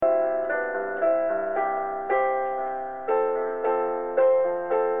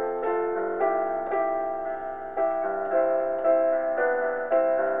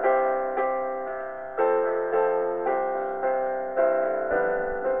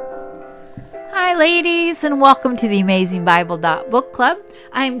Hi, ladies, and welcome to the Amazing Bible Book Club.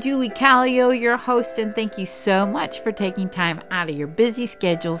 I'm Julie Callio, your host, and thank you so much for taking time out of your busy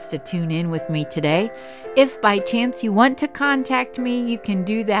schedules to tune in with me today. If by chance you want to contact me, you can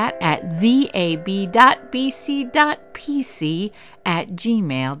do that at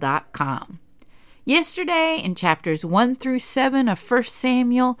theab.bc.pc@gmail.com. Yesterday, in chapters 1 through 7 of 1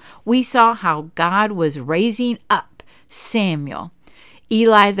 Samuel, we saw how God was raising up Samuel.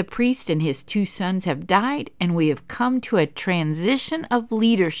 Eli the priest and his 2 sons have died, and we have come to a transition of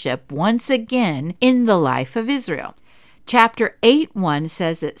leadership once again in the life of Israel. Chapter 8:1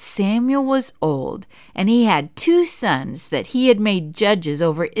 says that Samuel was old, and he had 2 sons that he had made judges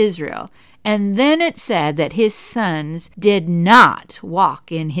over Israel. And then it said that his sons did not walk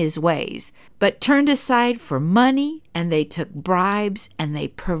in his ways, but turned aside for money, and they took bribes, and they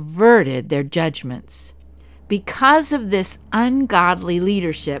perverted their judgments. Because of this ungodly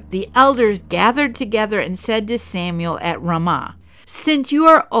leadership, the elders gathered together and said to Samuel at Ramah, "Since you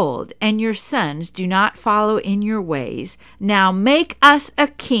are old and your sons do not follow in your ways, now make us a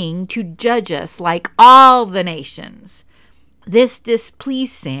king to judge us like all the nations." This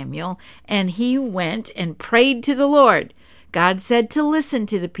displeased Samuel, and he went and prayed to the Lord. God said to listen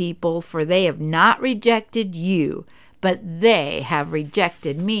to the people, for they have not rejected you, but they have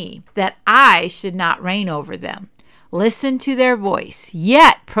rejected me, that I should not reign over them. Listen to their voice,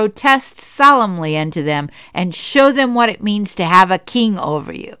 yet protest solemnly unto them, and show them what it means to have a king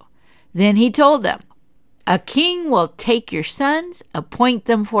over you. Then he told them, "A king will take your sons, appoint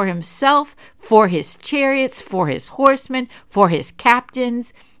them for himself, for his chariots, for his horsemen, for his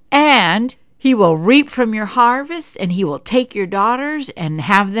captains, and he will reap from your harvest, and he will take your daughters and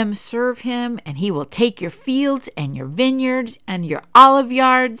have them serve him, and he will take your fields and your vineyards and your olive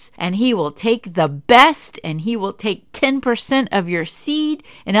yards, and he will take the best, and he will take 10% of your seed."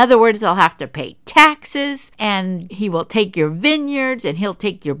 In other words, they'll have to pay taxes, and he will take your vineyards, and he'll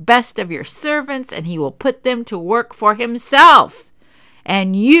take your best of your servants, and he will put them to work for himself.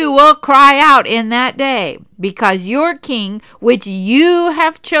 And you will cry out in that day, because your king, which you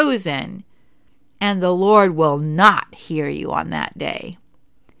have chosen, and the Lord will not hear you on that day.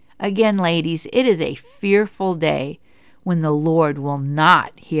 Again, ladies, it is a fearful day when the Lord will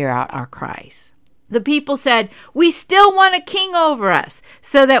not hear out our cries. The people said, "We still want a king over us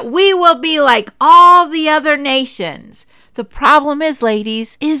so that we will be like all the other nations." The problem is,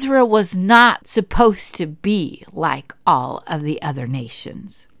 ladies, Israel was not supposed to be like all of the other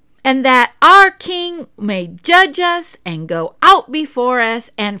nations. "And that our king may judge us and go out before us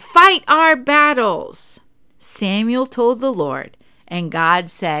and fight our battles." Samuel told the Lord, and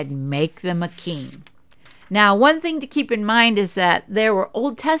God said, "Make them a king." Now, one thing to keep in mind is that there were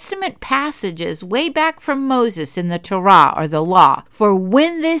Old Testament passages way back from Moses in the Torah, or the law, for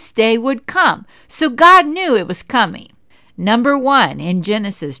when this day would come. So God knew it was coming. Number 1, in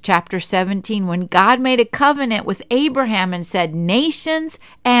Genesis chapter 17, when God made a covenant with Abraham and said, "Nations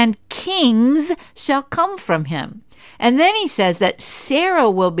and kings shall come from him." And then he says that Sarah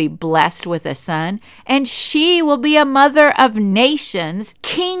will be blessed with a son, and she will be a mother of nations.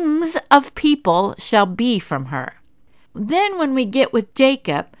 Kings of people shall be from her. Then when we get with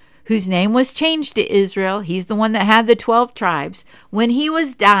Jacob, whose name was changed to Israel, he's the one that had the 12 tribes. When he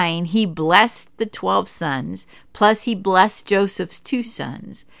was dying, he blessed the 12 sons, plus he blessed Joseph's 2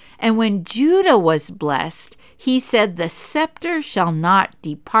 sons. And when Judah was blessed, he said, "The scepter shall not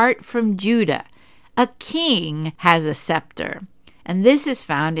depart from Judah." A king has a scepter. And this is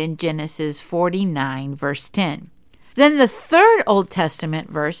found in Genesis 49, verse 10. Then the third Old Testament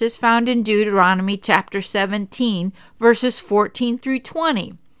verse is found in Deuteronomy chapter 17, verses 14 through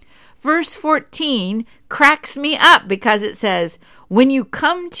 20. Verse 14 cracks me up because it says, "When you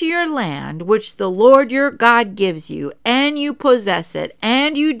come to your land, which the Lord your God gives you, and you possess it,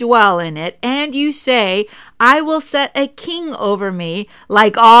 and you dwell in it, and you say, 'I will set a king over me,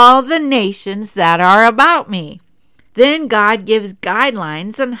 like all the nations that are about me.'" Then God gives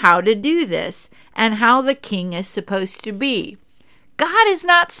guidelines on how to do this and how the king is supposed to be. God is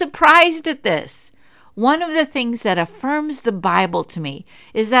not surprised at this. One of the things that affirms the Bible to me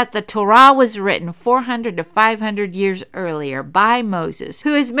is that the Torah was written 400 to 500 years earlier by Moses,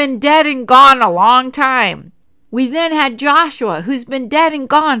 who has been dead and gone a long time. We then had Joshua, who's been dead and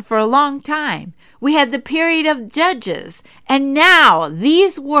gone for a long time. We had the period of Judges, and now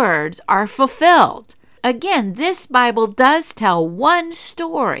these words are fulfilled. Again, this Bible does tell one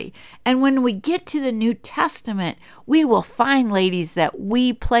story, and when we get to the New Testament, we will find, ladies, that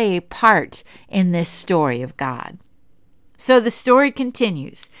we play a part in this story of God. So the story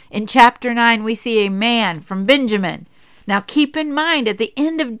continues. In chapter 9, we see a man from Benjamin Now keep in mind, at the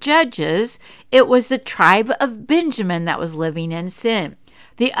end of Judges, it was the tribe of Benjamin that was living in sin.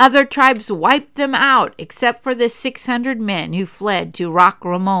 The other tribes wiped them out, except for the 600 men who fled to Rock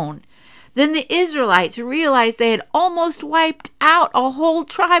Ramon. Then the Israelites realized they had almost wiped out a whole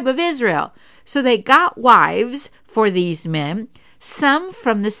tribe of Israel. So they got wives for these men, some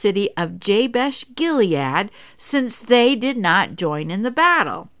from the city of Jabesh Gilead, since they did not join in the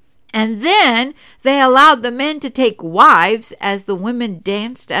battle. And then they allowed the men to take wives as the women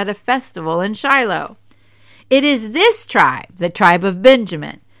danced at a festival in Shiloh. It is this tribe, the tribe of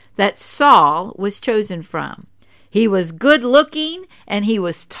Benjamin, that Saul was chosen from. He was good looking and he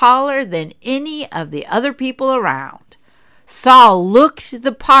was taller than any of the other people around. Saul looked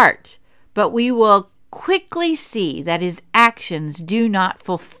the part, but we will quickly see that his actions do not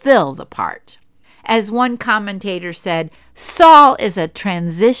fulfill the part. As one commentator said, Saul is a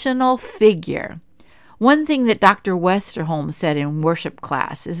transitional figure. One thing that Dr. Westerholm said in worship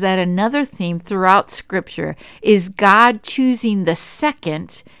class is that another theme throughout Scripture is God choosing the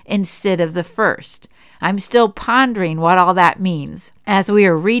second instead of the first. I'm still pondering what all that means. As we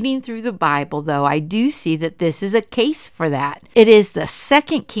are reading through the Bible, though, I do see that this is a case for that. It is the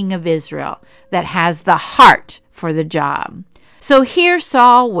second king of Israel that has the heart for the job. So here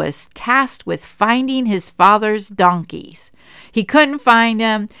Saul was tasked with finding his father's donkeys. He couldn't find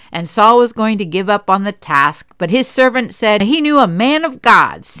them, and Saul was going to give up on the task, but his servant said he knew a man of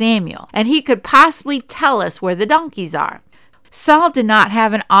God, Samuel, and he could possibly tell us where the donkeys are. Saul did not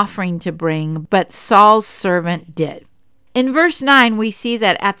have an offering to bring, but Saul's servant did. In verse 9, we see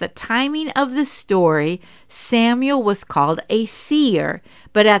that at the timing of the story, Samuel was called a seer,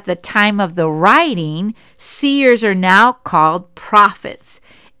 but at the time of the writing, seers are now called prophets.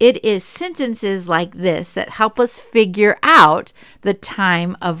 It is sentences like this that help us figure out the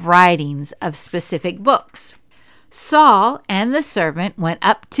time of writings of specific books. Saul and the servant went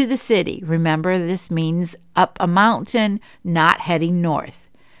up to the city. Remember, this means up a mountain, not heading north.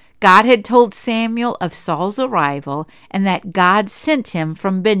 God had told Samuel of Saul's arrival and that God sent him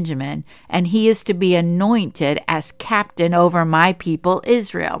from Benjamin, and he is to be anointed as captain over my people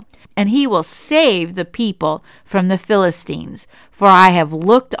Israel. And he will save the people from the Philistines, for I have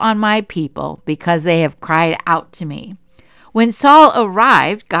looked on my people because they have cried out to me. When Saul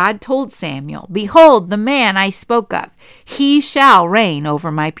arrived, God told Samuel, "Behold, the man I spoke of, he shall reign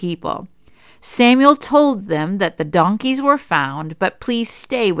over my people." Samuel told them that the donkeys were found, but please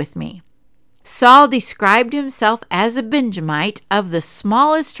stay with me. Saul described himself as a Benjamite of the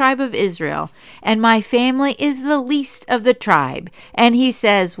smallest tribe of Israel, and my family is the least of the tribe. And he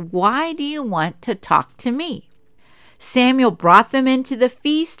says, "Why do you want to talk to me?" Samuel brought them into the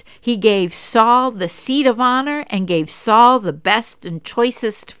feast. He gave Saul the seat of honor and gave Saul the best and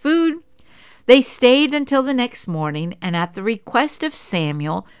choicest food. They stayed until the next morning, and at the request of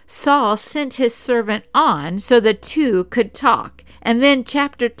Samuel, Saul sent his servant on so the two could talk. And then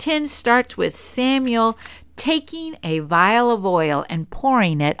chapter 10 starts with Samuel taking a vial of oil and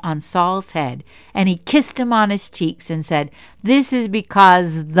pouring it on Saul's head. And he kissed him on his cheeks and said, "This is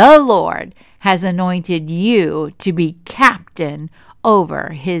because the Lord has anointed you to be captain over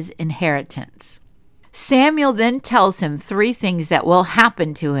his inheritance." Samuel then tells him 3 things that will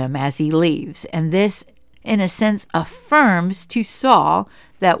happen to him as he leaves. And this, in a sense, affirms to Saul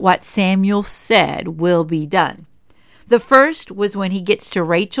that what Samuel said will be done. The first was when he gets to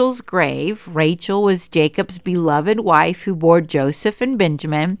Rachel's grave. Rachel was Jacob's beloved wife who bore Joseph and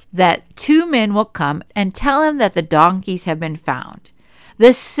Benjamin, that 2 men will come and tell him that the donkeys have been found.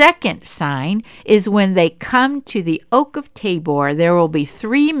 The second sign is when they come to the Oak of Tabor, there will be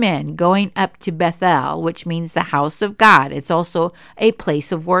 3 men going up to Bethel, which means the house of God. It's also a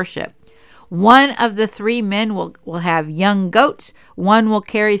place of worship. One of the 3 men will have young goats, one will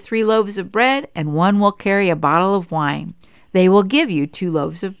carry 3 loaves of bread, and one will carry a bottle of wine. They will give you 2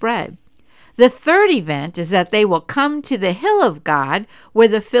 loaves of bread. The third event is that they will come to the hill of God where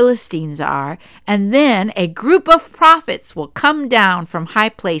the Philistines are, and then a group of prophets will come down from high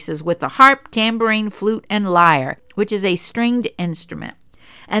places with a harp, tambourine, flute, and lyre, which is a stringed instrument.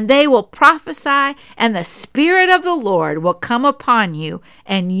 And they will prophesy, and the Spirit of the Lord will come upon you,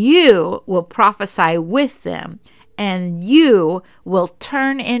 and you will prophesy with them, and you will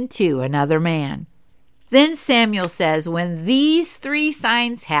turn into another man. Then Samuel says, when these 3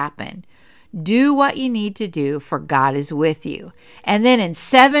 signs happen, do what you need to do, for God is with you. And then in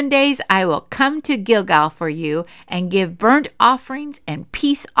 7 days I will come to Gilgal for you and give burnt offerings and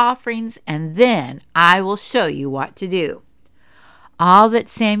peace offerings, and then I will show you what to do. All that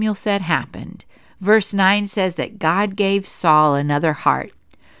Samuel said happened. Verse 9 says that God gave Saul another heart.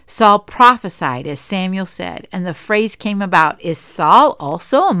 Saul prophesied as Samuel said, and the phrase came about, "Is Saul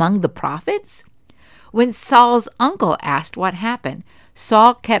also among the prophets?" When Saul's uncle asked what happened,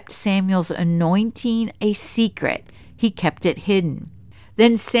 Saul kept Samuel's anointing a secret. He kept it hidden.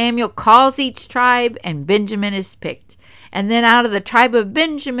 Then Samuel calls each tribe, and Benjamin is picked. And then out of the tribe of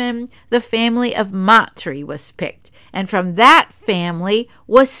Benjamin, the family of Matri was picked. And from that family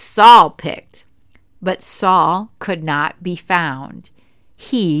was Saul picked. But Saul could not be found.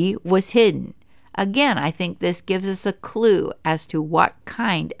 He was hidden. Again, I think this gives us a clue as to what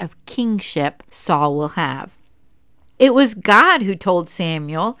kind of kingship Saul will have. It was God who told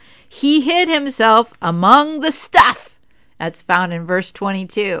Samuel he hid himself among the stuff. That's found in verse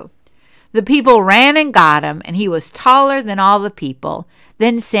 22. The people ran and got him, and he was taller than all the people.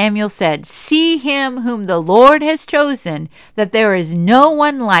 Then Samuel said, "See him whom the Lord has chosen, that there is no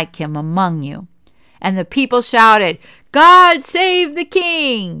one like him among you." And the people shouted, "God save the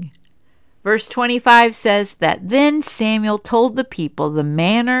king!" Verse 25 says that then Samuel told the people the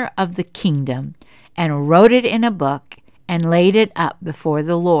manner of the kingdom and wrote it in a book and laid it up before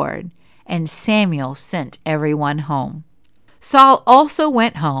the Lord. And Samuel sent everyone home. Saul also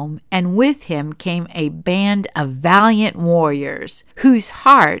went home, and with him came a band of valiant warriors whose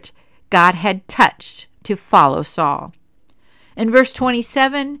heart God had touched to follow Saul. In verse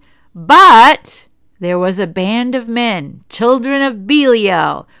 27, but there was a band of men, children of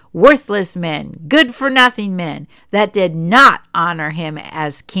Belial, worthless men, good-for-nothing men, that did not honor him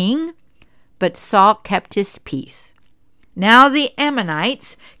as king. But Saul kept his peace. Now the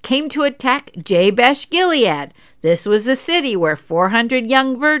Ammonites came to attack Jabesh-Gilead. This was the city where 400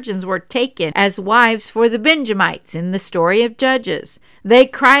 young virgins were taken as wives for the Benjamites in the story of Judges. They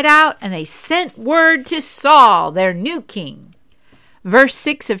cried out, and they sent word to Saul, their new king. Verse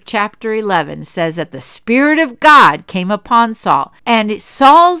 6 of chapter 11 says that the Spirit of God came upon Saul, and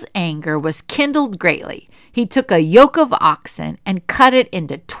Saul's anger was kindled greatly. He took a yoke of oxen and cut it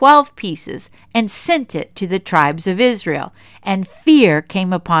into 12 pieces and sent it to the tribes of Israel. And fear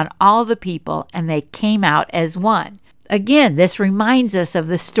came upon all the people, and they came out as one. Again, this reminds us of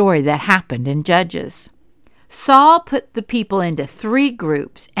the story that happened in Judges. Saul put the people into 3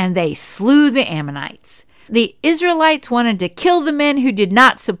 groups, and they slew the Ammonites. The Israelites wanted to kill the men who did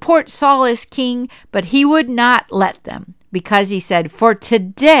not support Saul as king, but he would not let them, because he said, "For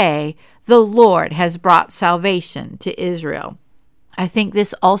today the Lord has brought salvation to Israel." I think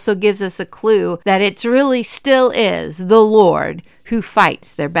this also gives us a clue that it really still is the Lord who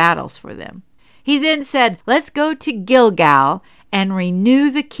fights their battles for them. He then said, "Let's go to Gilgal and renew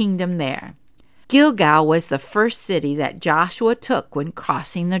the kingdom there." Gilgal was the first city that Joshua took when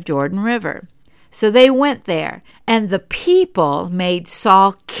crossing the Jordan River. So they went there, and the people made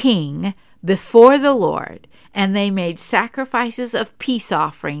Saul king before the Lord, and they made sacrifices of peace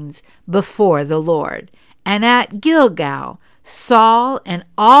offerings before the Lord. And at Gilgal, Saul and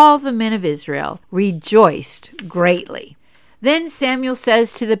all the men of Israel rejoiced greatly. Then Samuel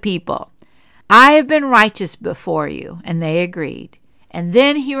says to the people, "I have been righteous before you," and they agreed. And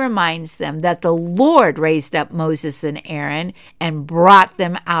then he reminds them that the Lord raised up Moses and Aaron and brought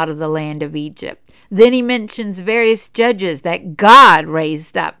them out of the land of Egypt. Then he mentions various judges that God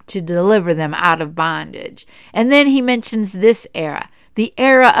raised up to deliver them out of bondage. And then he mentions this era, the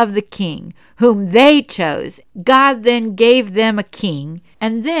era of the king, whom they chose. God then gave them a king.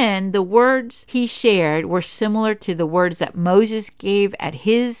 And then the words he shared were similar to the words that Moses gave at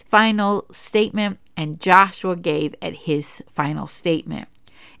his final statement and Joshua gave at his final statement.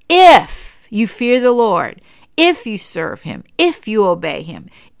 If you fear the Lord, if you serve him, if you obey him,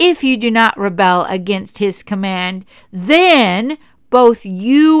 if you do not rebel against his command, then both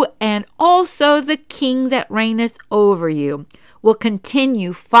you and also the king that reigneth over you will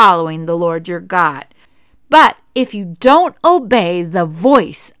continue following the Lord your God. But if you don't obey the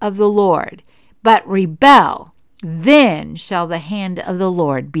voice of the Lord, but rebel, then shall the hand of the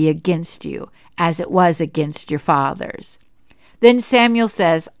Lord be against you, as it was against your fathers. Then Samuel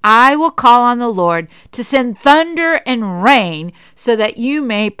says, "I will call on the Lord to send thunder and rain so that you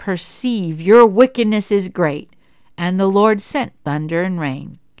may perceive your wickedness is great." And the Lord sent thunder and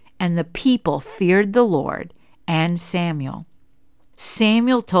rain, and the people feared the Lord and Samuel.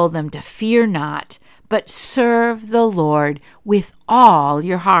 Samuel told them to fear not, but serve the Lord with all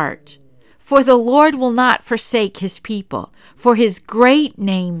your heart. For the Lord will not forsake his people, for his great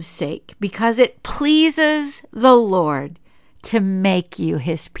name's sake, because it pleases the Lord to make you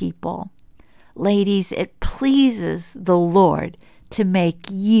his people. Ladies, it pleases the Lord to make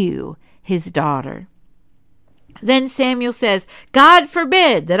you his daughter. Then Samuel says, God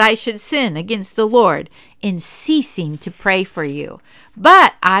forbid that I should sin against the Lord in ceasing to pray for you,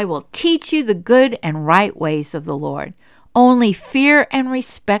 but I will teach you the good and right ways of the Lord. Only fear and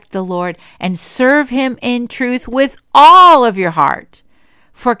respect the Lord and serve him in truth with all of your heart.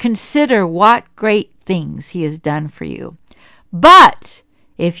 For consider what great things he has done for you. But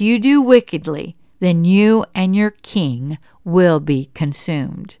if you do wickedly, then you and your king will be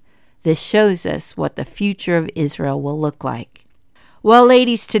consumed. This shows us what the future of Israel will look like. Well,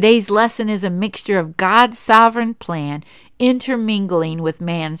 ladies, today's lesson is a mixture of God's sovereign plan intermingling with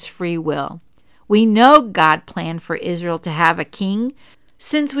man's free will. We know God planned for Israel to have a king.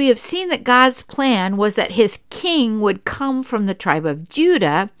 Since we have seen that God's plan was that his king would come from the tribe of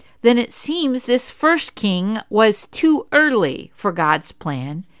Judah, then it seems this first king was too early for God's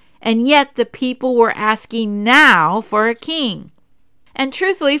plan, and yet the people were asking now for a king. And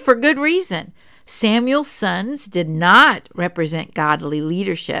truthfully, for good reason. Samuel's sons did not represent godly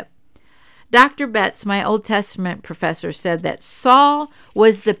leadership. Dr. Betts, my Old Testament professor, said that Saul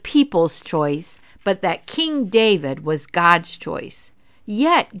was the people's choice, but that King David was God's choice.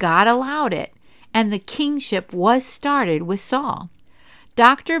 Yet God allowed it, and the kingship was started with Saul.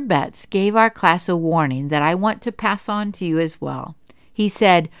 Dr. Betts gave our class a warning that I want to pass on to you as well. He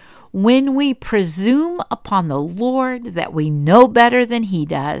said, when we presume upon the Lord that we know better than he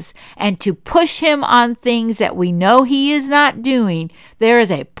does, and to push him on things that we know he is not doing, there is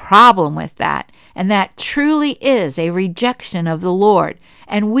a problem with that, and that truly is a rejection of the Lord.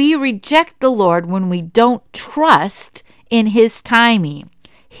 And we reject the Lord when we don't trust in his timing,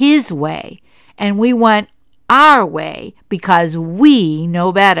 his way, and we want our way because we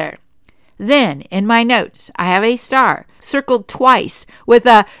know better. Then, in my notes, I have a star circled twice with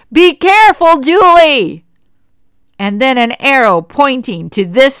a "Be careful, Julie!" and then an arrow pointing to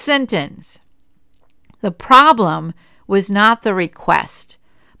this sentence. The problem was not the request,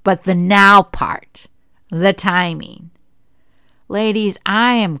 but the now part, the timing. Ladies,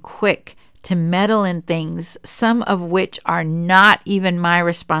 I am quick to meddle in things, some of which are not even my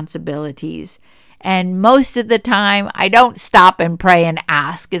responsibilities. And most of the time, I don't stop and pray and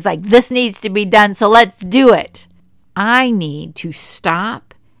ask. It's like, this needs to be done, so let's do it. I need to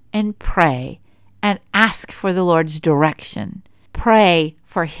stop and pray and ask for the Lord's direction. Pray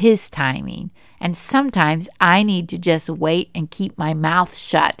for his timing. And sometimes I need to just wait and keep my mouth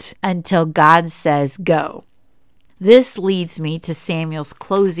shut until God says go. This leads me to Samuel's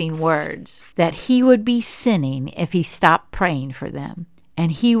closing words, that he would be sinning if he stopped praying for them.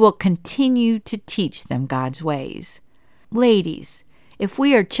 And he will continue to teach them God's ways. Ladies, if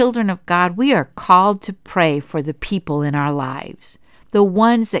we are children of God, we are called to pray for the people in our lives, the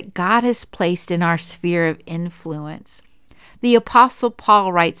ones that God has placed in our sphere of influence. The Apostle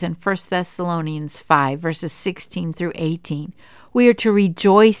Paul writes in 1 Thessalonians 5, verses 16 through 18, we are to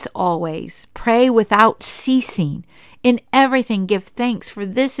rejoice always, pray without ceasing, in everything give thanks, for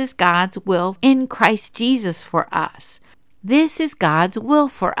this is God's will in Christ Jesus for us. This is God's will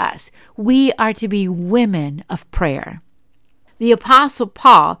for us. We are to be women of prayer. The Apostle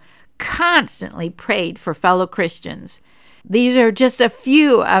Paul constantly prayed for fellow Christians. These are just a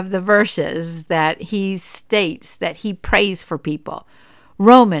few of the verses that he states that he prays for people.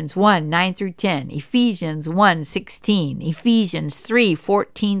 Romans 1, 9 through 10, Ephesians 1, 16, Ephesians 3,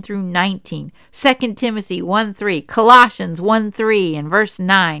 14 through 19, 2 Timothy 1, 3, Colossians 1, 3 and verse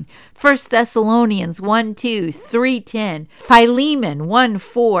 9, 1 Thessalonians 1, 2, 3, 10, Philemon 1,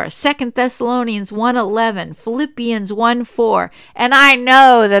 4, 2 Thessalonians 1, 11, Philippians 1, 4, and I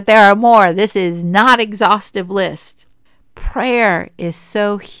know that there are more. This is not an exhaustive list. Prayer is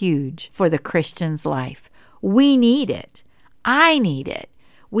so huge for the Christian's life. We need it. I need it.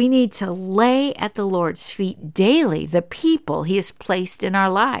 We need to lay at the Lord's feet daily the people he has placed in our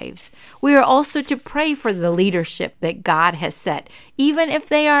lives. We are also to pray for the leadership that God has set. Even if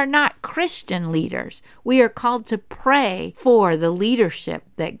they are not Christian leaders, we are called to pray for the leadership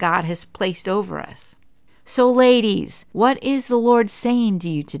that God has placed over us. So ladies, what is the Lord saying to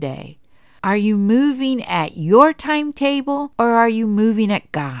you today? Are you moving at your timetable or are you moving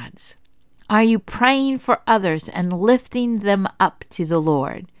at God's? Are you praying for others and lifting them up to the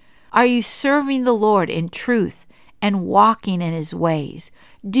Lord? Are you serving the Lord in truth and walking in his ways?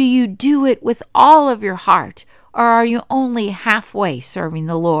 Do you do it with all of your heart, or are you only halfway serving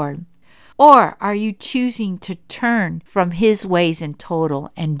the Lord? Or are you choosing to turn from his ways in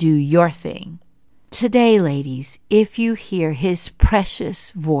total and do your thing? Today, ladies, if you hear his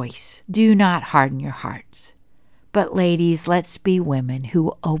precious voice, do not harden your hearts. But ladies, let's be women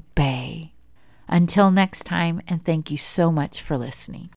who obey. Until next time, and thank you so much for listening.